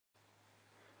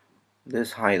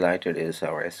This highlighted is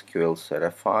our SQL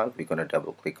setup file. We're going to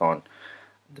double click on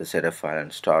the setup file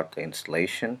and start the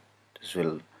installation. This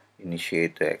will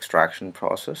initiate the extraction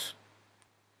process.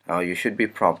 Now you should be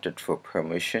prompted for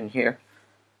permission here.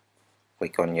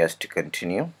 Click on yes to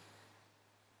continue.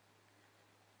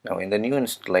 Now in the new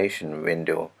installation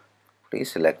window,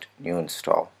 please select new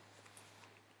install.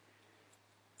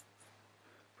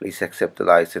 Please accept the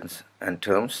license and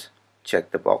terms.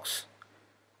 Check the box.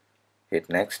 Hit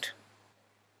next.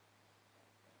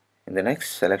 In the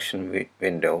next selection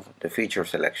window, the feature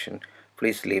selection,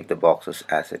 please leave the boxes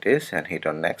as it is and hit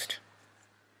on next.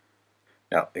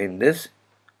 Now in this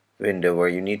window where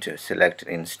you need to select an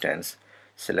instance,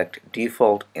 select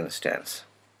default instance.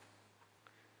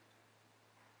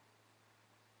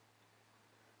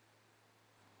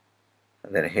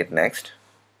 And then hit next.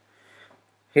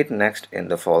 Hit next in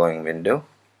the following window.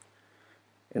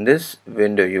 In this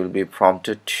window you will be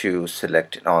prompted to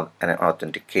select an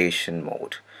authentication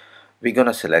mode. We're going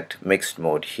to select mixed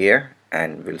mode here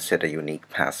and we'll set a unique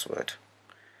password.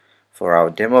 For our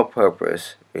demo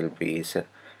purpose, we'll be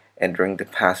entering the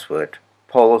password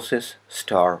Polosys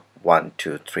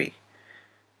 *123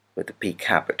 with the P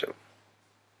capital.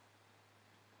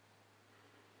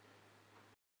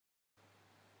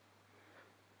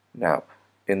 Now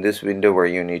in this window where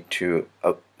you need to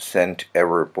send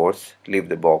error reports, leave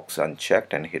the box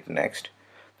unchecked and hit next.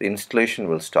 The installation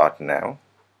will start now.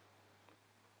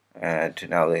 And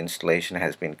now the installation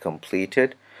has been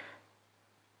completed.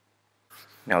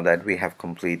 Now that we have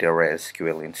completed our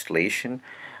SQL installation,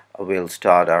 we'll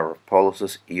start our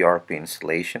Polosys ERP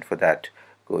installation. For that,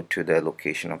 go to the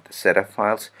location of the setup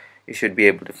files. You should be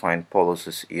able to find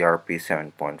Polosys ERP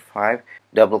 7.5.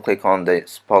 Double click on the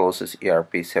Polosys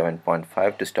ERP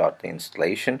 7.5 to start the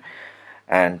installation,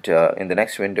 and in the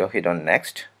next window hit on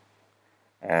next,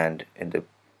 and in the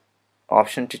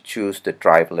option to choose the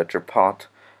drive letter path,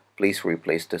 please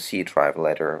replace the C drive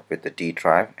letter with the D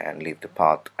drive and leave the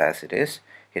path as it is.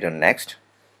 Hit on next.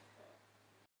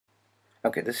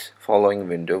 Okay, this following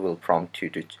window will prompt you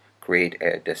to create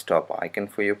a desktop icon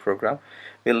for your program.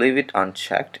 We'll leave it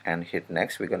unchecked and hit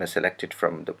next. We're going to select it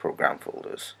from the program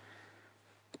folders.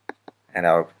 And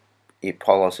our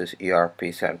Polosys ERP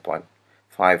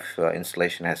 7.5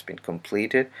 installation has been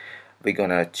completed. We're going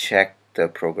to check the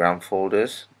program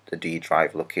folders, the D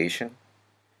drive location.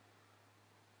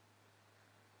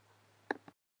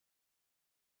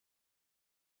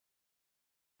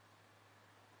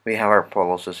 We have our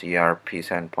Polosys ERP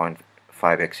 7.5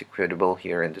 executable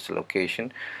here in this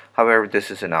location. However, this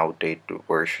is an outdated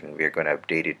version. We are going to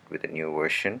update it with a new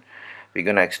version. We're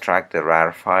going to extract the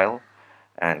RAR file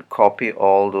and copy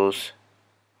all those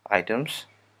items,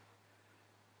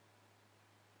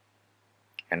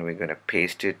 and we're going to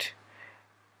paste it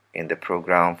in the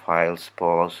program files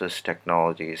Polosys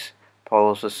Technologies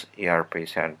Polosys ERP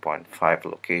 7.5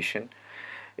 location.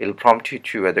 It'll prompt you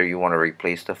to whether you want to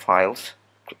replace the files.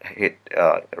 Hit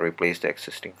replace the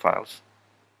existing files.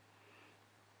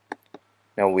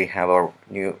 Now we have our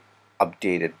new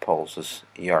updated Polosys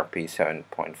ERP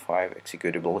 7.5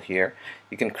 executable here.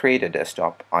 You can create a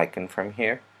desktop icon from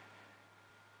here,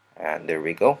 and there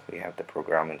we go, we have the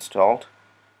program installed.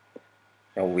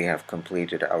 Now we have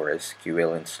completed our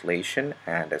SQL installation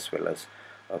and as well as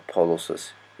a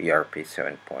Polosys ERP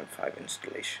 7.5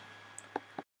 installation.